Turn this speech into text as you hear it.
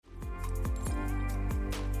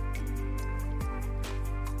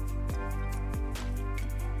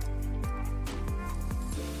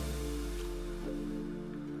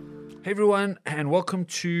Hey everyone, and welcome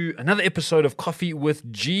to another episode of Coffee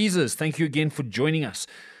with Jesus. Thank you again for joining us.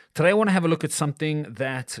 Today I want to have a look at something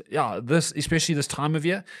that, especially this time of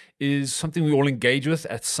year, is something we all engage with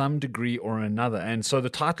at some degree or another. And so the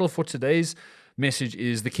title for today's message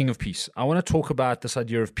is The King of Peace. I want to talk about this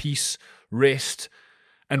idea of peace, rest,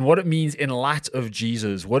 and what it means in light of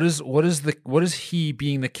Jesus. What is he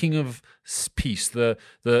being the King of Peace, the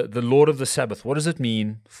Lord of the Sabbath? What does it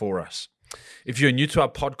mean for us? If you're new to our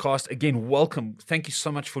podcast, again, welcome. Thank you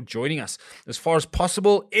so much for joining us. As far as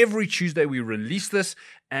possible, every Tuesday we release this,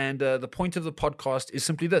 and the point of the podcast is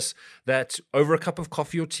simply this, that over a cup of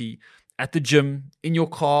coffee or tea, at the gym, in your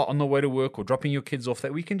car, on the way to work, or dropping your kids off,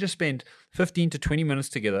 that we can just spend 15 to 20 minutes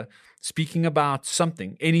together speaking about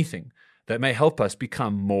something, anything, that may help us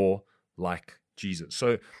become more like Jesus.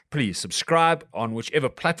 So please subscribe on whichever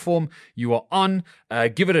platform you are on.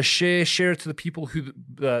 Give it a share it to the people who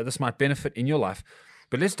this might benefit in your life.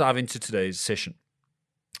 But let's dive into today's session.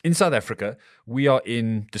 In South Africa, we are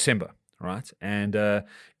in December, right? And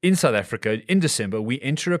in South Africa, in December, we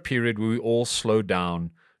enter a period where we all slow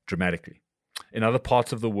down dramatically. In other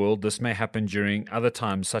parts of the world, this may happen during other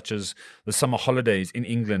times, such as the summer holidays in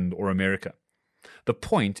England or America. The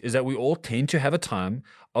point is that we all tend to have a time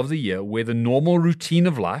of the year where the normal routine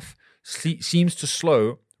of life seems to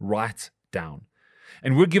slow right down.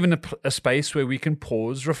 And we're given a space where we can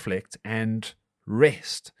pause, reflect, and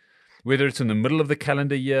rest. Whether it's in the middle of the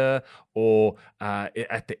calendar year or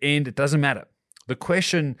at the end, it doesn't matter. The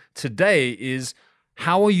question today is,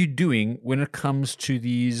 how are you doing when it comes to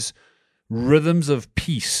these rhythms of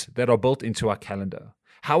peace that are built into our calendar?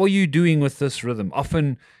 How are you doing with this rhythm?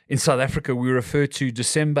 Often in South Africa, we refer to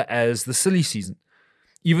December as the silly season.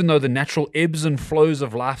 Even though the natural ebbs and flows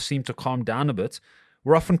of life seem to calm down a bit,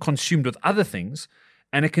 we're often consumed with other things,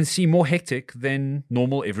 and it can seem more hectic than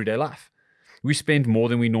normal everyday life. We spend more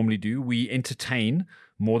than we normally do, we entertain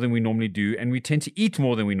more than we normally do, and we tend to eat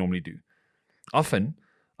more than we normally do. Often,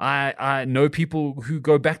 I know people who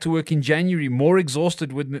go back to work in January more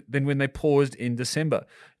exhausted than when they paused in December.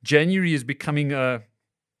 January is becoming a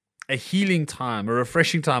healing time, a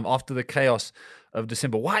refreshing time after the chaos of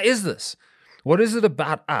December. Why is this? What is it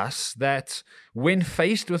about us that when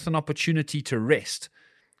faced with an opportunity to rest,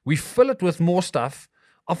 we fill it with more stuff,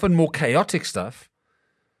 often more chaotic stuff?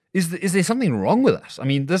 Is there something wrong with us? I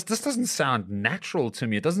mean, this doesn't sound natural to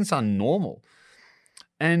me. It doesn't sound normal.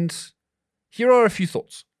 And here are a few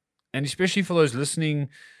thoughts. And especially for those listening,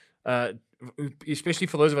 especially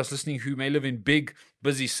for those of us listening who may live in big,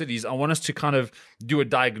 busy cities, I want us to kind of do a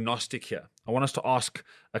diagnostic here. I want us to ask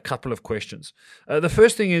a couple of questions. The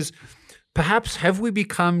first thing is, perhaps have we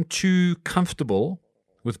become too comfortable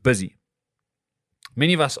with busy?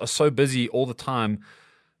 Many of us are so busy all the time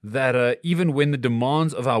that even when the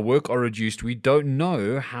demands of our work are reduced, we don't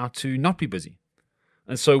know how to not be busy.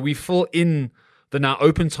 And so we fill in the now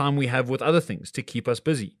open time we have with other things to keep us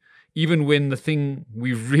busy, even when the thing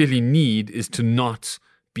we really need is to not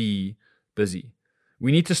be busy.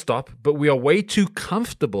 We need to stop, but we are way too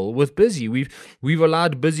comfortable with busy. We've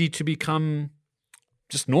allowed busy to become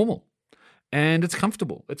just normal. And it's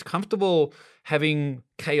comfortable. It's comfortable having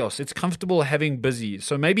chaos. It's comfortable having busy.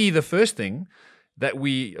 So maybe the first thing that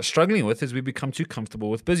we are struggling with is we become too comfortable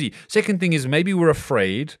with busy. Second thing is maybe we're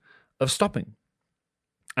afraid of stopping.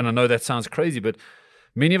 And I know that sounds crazy, but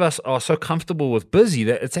many of us are so comfortable with busy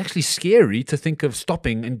that it's actually scary to think of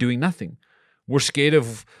stopping and doing nothing. We're scared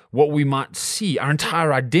of what we might see. Our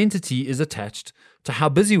entire identity is attached to how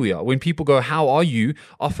busy we are. When people go, "How are you?"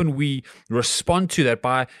 often we respond to that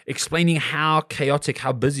by explaining how chaotic,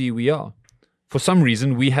 how busy we are. For some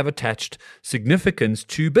reason, we have attached significance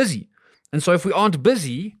to busy. And so if we aren't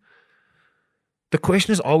busy, the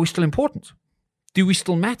question is, are we still important? Do we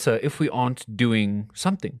still matter if we aren't doing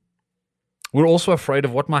something? We're also afraid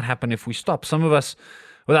of what might happen if we stop. Some of us,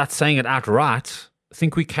 without saying it outright,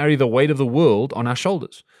 think we carry the weight of the world on our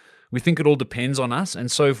shoulders. We think it all depends on us, and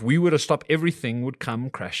so if we were to stop, everything would come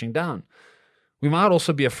crashing down. We might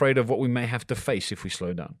also be afraid of what we may have to face if we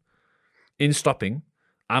slow down. In stopping,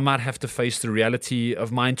 I might have to face the reality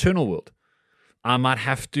of my internal world. I might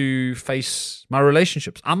have to face my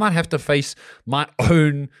relationships. I might have to face my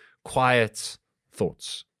own quiet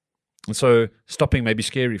thoughts. And so stopping may be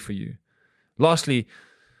scary for you. Lastly,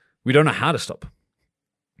 we don't know how to stop.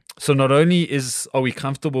 So not only are we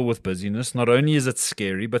comfortable with busyness, not only is it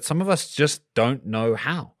scary, but some of us just don't know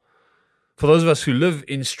how. For those of us who live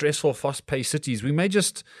in stressful, fast-paced cities, we may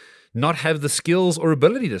just not have the skills or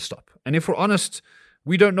ability to stop. And if we're honest,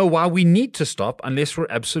 we don't know why we need to stop unless we're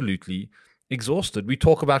absolutely exhausted. We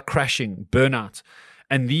talk about crashing, burnout,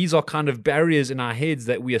 And these are kind of barriers in our heads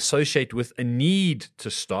that we associate with a need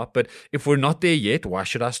to stop. But if we're not there yet, why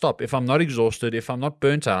should I stop? If I'm not exhausted, if I'm not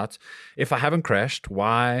burnt out, if I haven't crashed,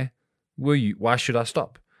 why should I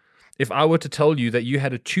stop? If I were to tell you that you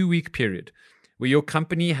had a 2-week period where your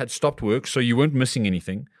company had stopped work, so you weren't missing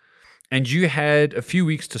anything, and you had a few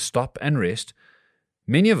weeks to stop and rest,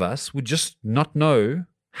 many of us would just not know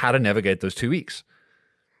how to navigate those 2 weeks.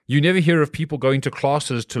 You never hear of people going to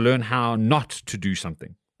classes to learn how not to do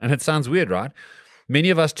something. And it sounds weird, right? Many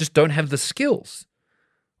of us just don't have the skills.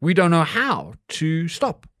 We don't know how to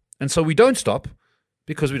stop. And so we don't stop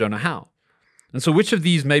because we don't know how. And so which of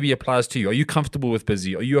these maybe applies to you? Are you comfortable with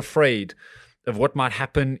busy? Are you afraid of what might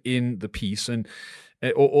happen in the piece?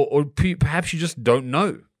 Or perhaps you just don't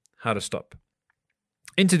know how to stop.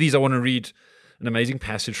 Into these, I want to read an amazing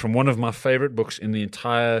passage from one of my favorite books in the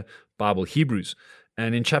entire Bible, Hebrews.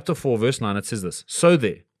 And in chapter 4, verse 9, it says this: So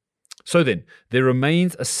then, there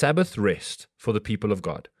remains a Sabbath rest for the people of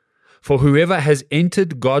God. For whoever has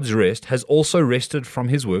entered God's rest has also rested from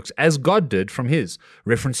his works, as God did from his,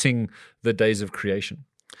 referencing the days of creation.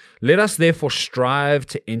 Let us therefore strive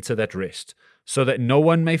to enter that rest, so that no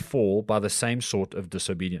one may fall by the same sort of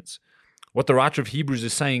disobedience. What the writer of Hebrews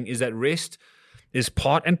is saying is that rest is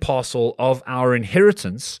part and parcel of our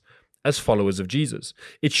inheritance as followers of Jesus.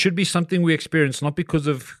 It should be something we experience not because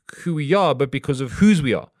of who we are, but because of whose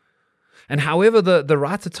we are. And however, the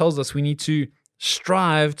writer tells us we need to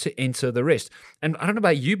strive to enter the rest. And I don't know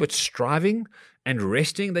about you, but striving and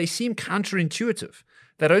resting, they seem counterintuitive.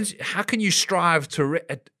 How can you strive to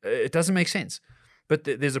it doesn't make sense. But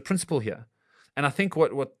there's a principle here. And I think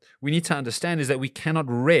what we need to understand is that we cannot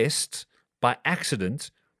rest by accident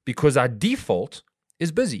because our default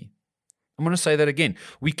is busy. I'm going to say that again.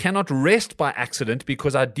 We cannot rest by accident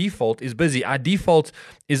because our default is busy. Our default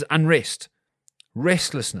is unrest,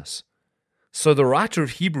 restlessness. So the writer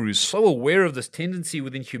of Hebrews, so aware of this tendency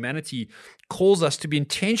within humanity, calls us to be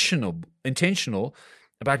intentional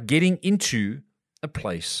about getting into a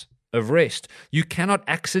place of rest. You cannot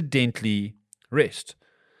accidentally rest.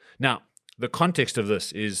 Now, the context of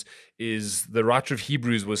this is the writer of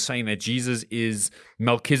Hebrews was saying that Jesus is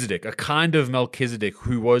Melchizedek, a kind of Melchizedek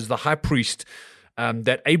who was the high priest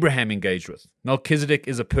that Abraham engaged with. Melchizedek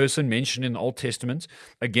is a person mentioned in the Old Testament,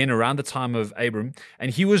 again around the time of Abram, and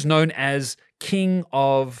he was known as King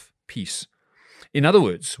of Peace. In other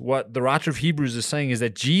words, what the writer of Hebrews is saying is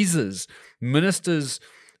that Jesus ministers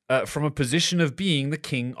from a position of being the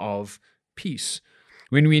King of Peace.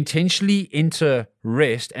 When we intentionally enter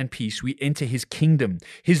rest and peace, we enter his kingdom,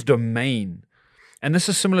 his domain. And this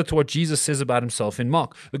is similar to what Jesus says about himself in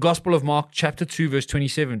Mark. The Gospel of Mark, chapter 2, verse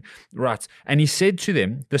 27, writes, "And he said to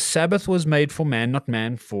them, the Sabbath was made for man, not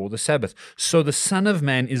man for the Sabbath. So the Son of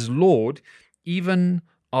Man is Lord even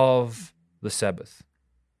of the Sabbath."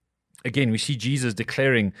 Again, we see Jesus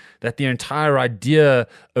declaring that the entire idea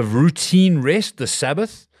of routine rest, the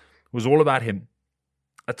Sabbath, was all about him.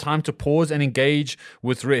 A time to pause and engage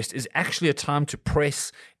with rest is actually a time to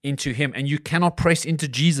press into him. And you cannot press into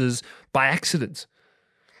Jesus by accident.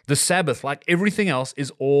 The Sabbath, like everything else,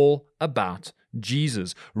 is all about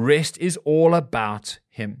Jesus. Rest is all about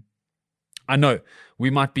him. I know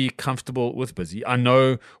we might be comfortable with busy. I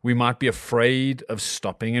know we might be afraid of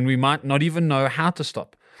stopping, and we might not even know how to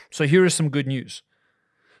stop. So here is some good news.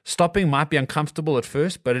 Stopping might be uncomfortable at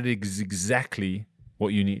first, but it is exactly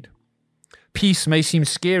what you need. Peace may seem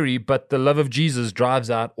scary, but the love of Jesus drives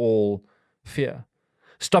out all fear.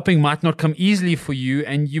 Stopping might not come easily for you,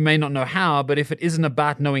 and you may not know how, but if it isn't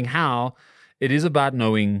about knowing how, it is about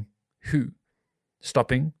knowing who.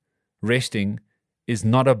 Stopping, resting, is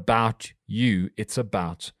not about you, it's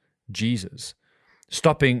about Jesus.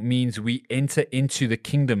 Stopping means we enter into the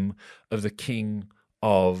kingdom of the King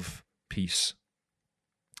of Peace.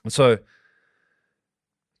 And so,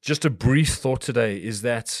 just a brief thought today is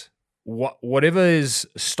that whatever is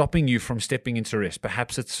stopping you from stepping into rest,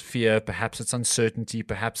 perhaps it's fear, perhaps it's uncertainty,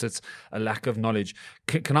 perhaps it's a lack of knowledge.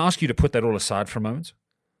 Can I ask you to put that all aside for a moment?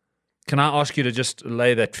 Can I ask you to just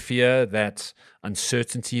lay that fear, that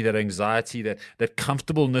uncertainty, that anxiety, that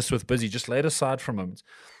comfortableness with busy, just lay it aside for a moment.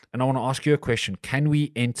 And I want to ask you a question. Can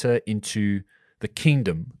we enter into the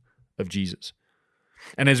kingdom of Jesus?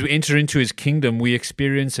 And as we enter into his kingdom, we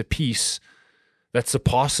experience a peace that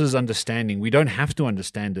surpasses understanding. We don't have to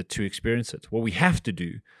understand it to experience it. What we have to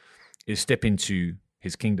do is step into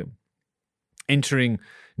his kingdom. Entering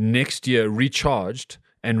next year recharged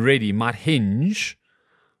and ready might hinge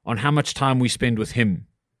on how much time we spend with him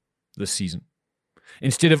this season.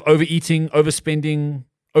 Instead of overeating, overspending,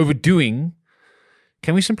 overdoing,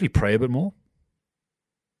 can we simply pray a bit more?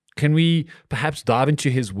 Can we perhaps dive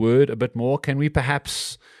into his word a bit more? Can we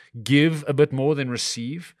perhaps give a bit more than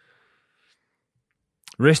receive?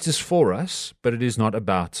 Rest is for us, but it is not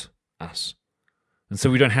about us. And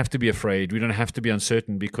so we don't have to be afraid. We don't have to be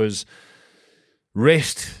uncertain, because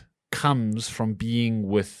rest comes from being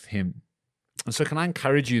with him. And so can I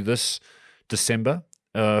encourage you this December,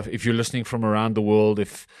 if you're listening from around the world,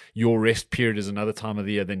 if your rest period is another time of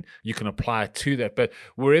the year, then you can apply it to that. But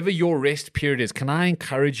wherever your rest period is, can I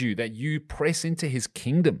encourage you that you press into his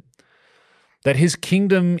kingdom? That his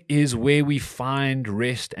kingdom is where we find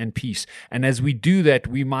rest and peace. And as we do that,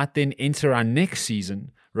 we might then enter our next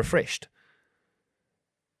season refreshed.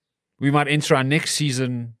 We might enter our next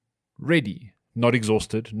season ready, not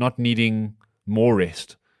exhausted, not needing more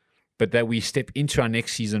rest, but that we step into our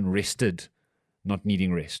next season rested, not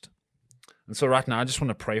needing rest. And so right now, I just want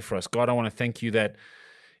to pray for us. God, I want to thank you that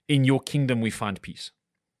in your kingdom we find peace.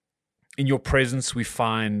 In your presence we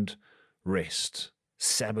find rest,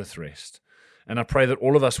 Sabbath rest. And I pray that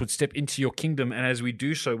all of us would step into your kingdom, and as we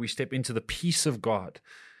do so, we step into the peace of God,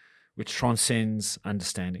 which transcends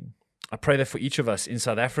understanding. I pray that for each of us in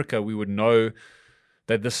South Africa, we would know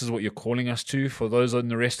that this is what you're calling us to. For those in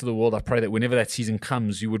the rest of the world, I pray that whenever that season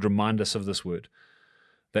comes, you would remind us of this word,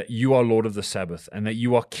 that you are Lord of the Sabbath and that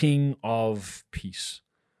you are King of peace.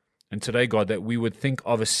 And today, God, that we would think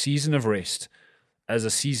of a season of rest as a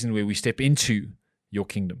season where we step into your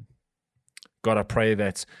kingdom. God, I pray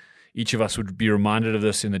that each of us would be reminded of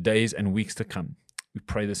this in the days and weeks to come. We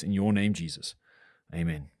pray this in your name, Jesus.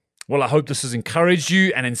 Amen. Well, I hope this has encouraged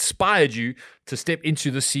you and inspired you to step into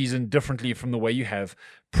this season differently from the way you have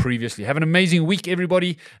previously. Have an amazing week,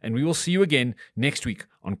 everybody, and we will see you again next week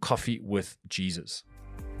on Coffee with Jesus.